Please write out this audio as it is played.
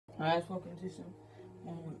Alright, welcome to some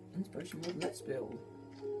more inspiration with Let's Build.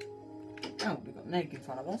 Oh, we've got an egg in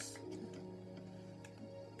front of us.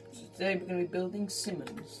 So today we're going to be building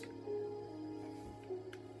Simmons.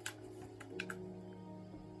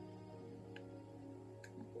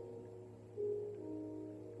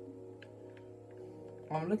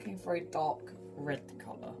 I'm looking for a dark red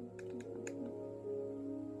colour.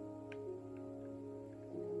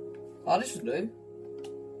 Oh, this should do.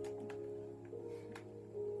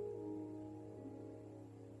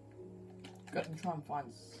 Got to try and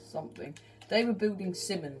find something. They were building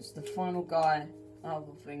Simmons, the final guy out of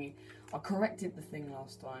the thingy. I corrected the thing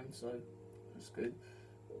last time, so that's good.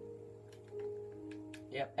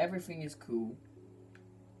 Yep, everything is cool.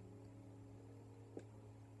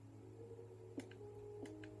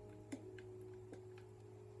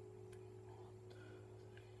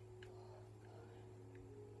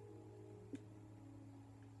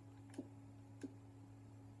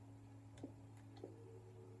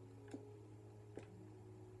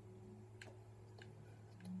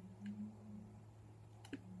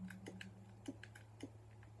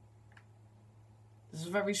 This is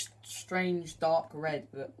a very strange dark red,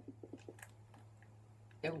 but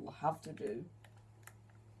it will have to do.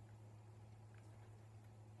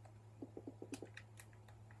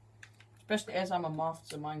 Especially as I'm a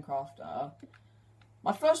master Minecrafter.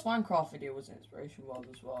 My first Minecraft video was Inspiration World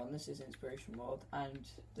as well, and this is Inspiration World, and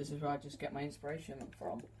this is where I just get my inspiration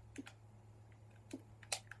from.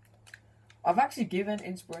 I've actually given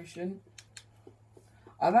inspiration.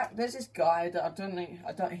 There's this guy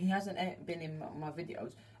that he hasn't been in my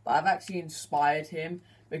videos, but I've actually inspired him,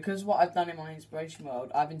 because what I've done in my Inspiration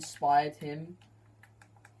World, I've inspired him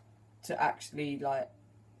to actually like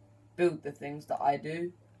build the things that I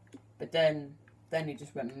do, but then he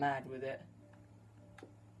just went mad with it.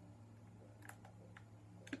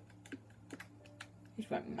 He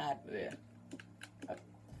just went mad with it.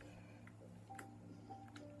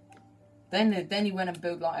 Then he went and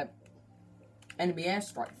built like a enemy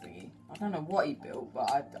airstrike thingy. I don't know what he built, but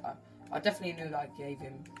I definitely knew that I gave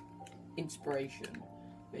him inspiration,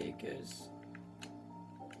 because,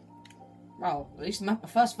 well, at least I'm my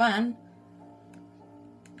first fan.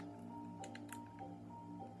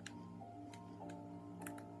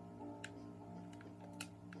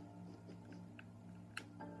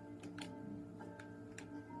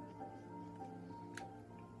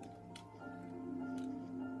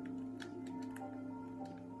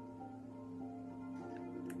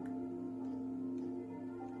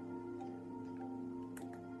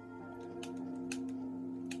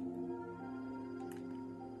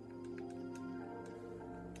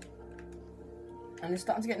 And it's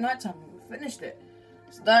starting to get nighttime. We finished it.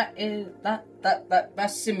 So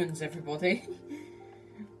that's Simmons, everybody.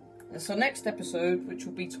 So next episode, which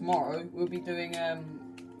will be tomorrow, we'll be doing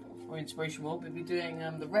for Inspiration World, we'll be doing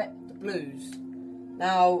the blues.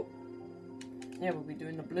 Now, yeah, we'll be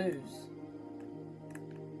doing the blues.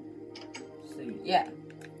 So yeah,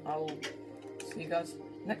 I'll see you guys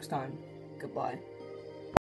next time. Goodbye.